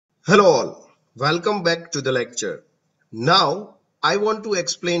Hello all, welcome back to the lecture. Now I want to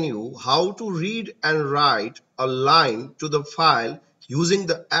explain you how to read and write a line to the file using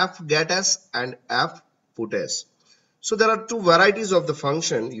the fgets and fputs. So there are two varieties of the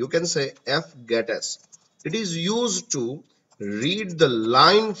function. You can say fgets. It is used to read the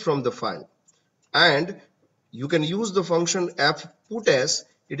line from the file, and you can use the function fputs.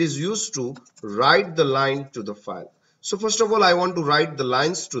 It is used to write the line to the file. So first of all, I want to write the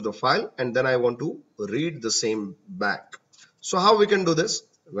lines to the file, and then I want to read the same back. So how we can do this?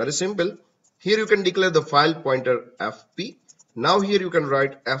 Very simple. Here you can declare the file pointer fp. Now here you can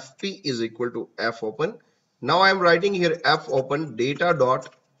write fp is equal to fopen. Now I am writing here fopen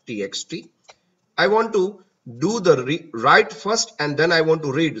data.txt. I want to do the write first and then I want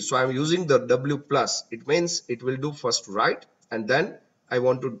to read. So I'm using the W plus. It means it will do first write and then I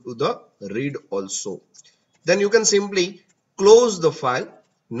want to do the read also. Then you can simply close the file.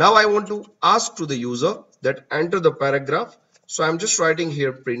 Now I want to ask to the user that enter the paragraph. So I'm just writing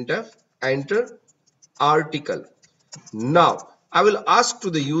here printf enter article. Now I will ask to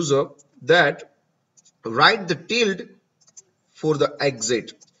the user that write the tilde for the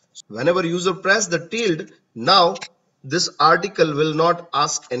exit. Whenever user press the tilde, now this article will not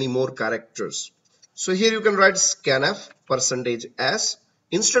ask any more characters. So here you can write scanf %s.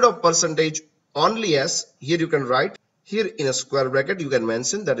 Instead of percentage only s, here you can write here in a square bracket you can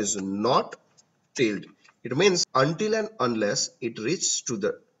mention that is not tilde. It means until and unless it reaches to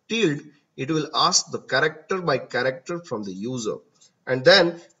the tilde, it will ask the character by character from the user. And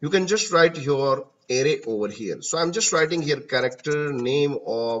then you can just write your array over here. So I'm just writing here character name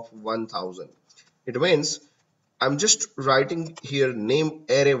of 1000. It means I'm just writing here name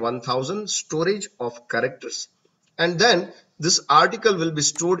array 1000 storage of characters, and then this article will be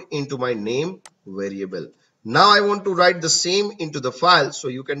stored into my name variable. Now I want to write the same into the file, so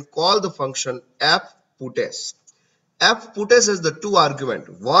you can call the function fputs. Fputs has the two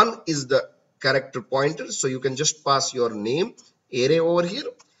argument. One is the character pointer, so you can just pass your name array over here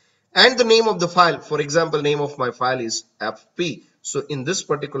and the name of the file. For example, name of my file is fp. So in this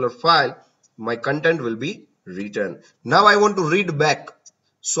particular file, my content will be written. Now I want to read back.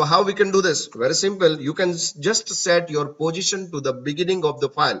 So how we can do this? Very simple. You can just set your position to the beginning of the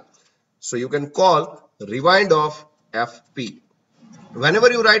file. So you can call rewind of fp.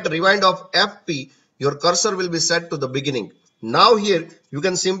 Whenever you write rewind of fp, your cursor will be set to the beginning. Now here you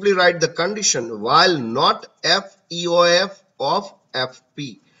can simply write the condition while not feof of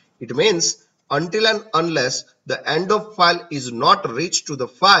fp. It means until and unless the end of file is not reached to the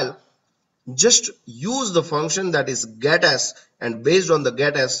file, just use the function that is gets, and based on the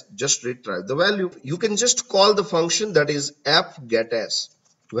gets just retrieve the value. You can just call the function that is fgets.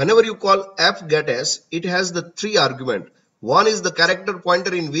 Whenever you call fgets, it has the three argument. One is the character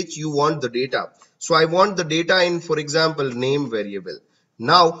pointer in which you want the data. So I want the data in, for example, name variable.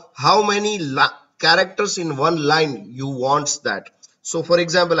 Now how many characters in one line you want that? So for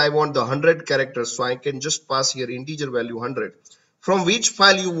example, I want the 100 characters, so I can just pass here integer value 100. From which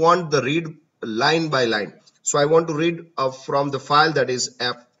file you want the read line by line? So I want to read from the file that is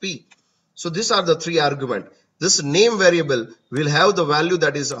fp. So these are the three argument. This name variable will have the value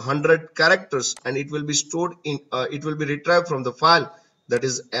that is 100 characters, and it will be stored in it will be retrieved from the file that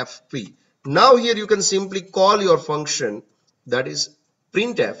is fp. Now here you can simply call your function that is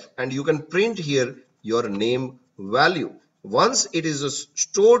printf, and you can print here your name value. Once it is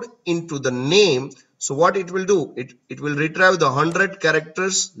stored into the name, so what it will do, it will retrieve the 100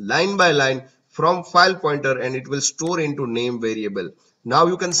 characters line by line from file pointer, and it will store into name variable. Now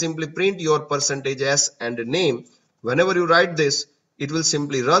you can simply print your %s and name. Whenever you write this, it will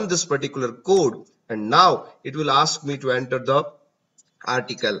simply run this particular code, and now it will ask me to enter the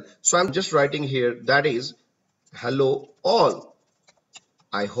article. So I'm just writing here that is hello all.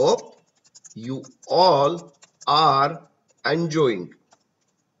 I hope you all are enjoying.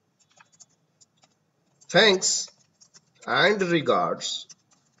 Thanks and regards.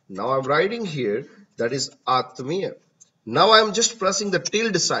 Now I'm writing here that is Atmiya. Now I'm just pressing the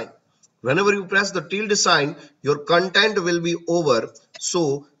tilde sign. Whenever you press the tilde sign, your content will be over.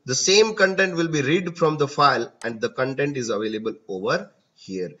 So the same content will be read from the file, and the content is available over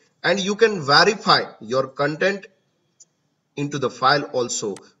here. And you can verify your content into the file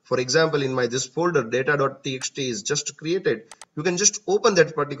also. For example, in my this folder data.txt is just created. You can just open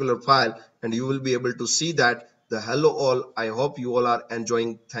that particular file and you will be able to see that the hello all, I hope you all are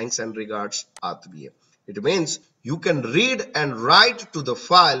enjoying, thanks and regards, Atmiya. It means you can read and write to the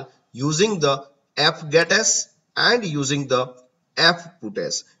file using the fgets and using the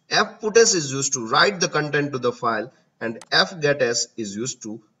fputs. Fputs is used to write the content to the file, and fgets is used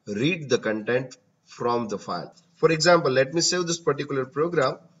to read the content from the file. For example, let me save this particular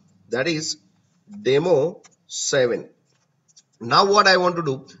program, that is demo 7. Now what I want to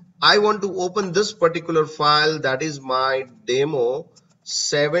do, I want to open this particular file, that is my demo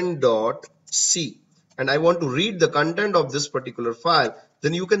 7.c, and I want to read the content of this particular file.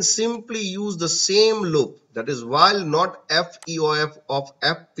 Then you can simply use the same loop, that is while not feof of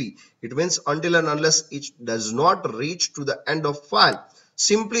fp. It means until and unless it does not reach to the end of file.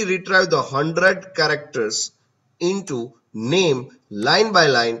 Simply retrieve the 100 characters into name line by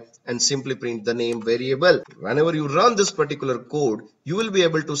line and simply print the name variable. Whenever you run this particular code, you will be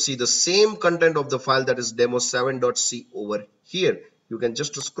able to see the same content of the file, that is demo7.c over here. You can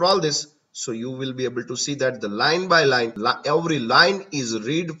just scroll this, so you will be able to see that the line by line, every line is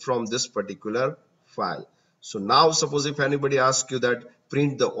read from this particular file. So now suppose if anybody asks you that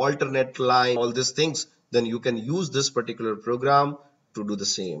print the alternate line, all these things, then you can use this particular program to do the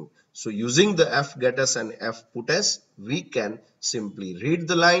same. So using the fgets and fputs, we can simply read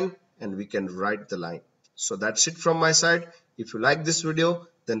the line and we can write the line. So that's it from my side. If you like this video,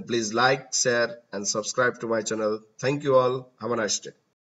 then please like, share and subscribe to my channel. Thank you all. Have a nice day.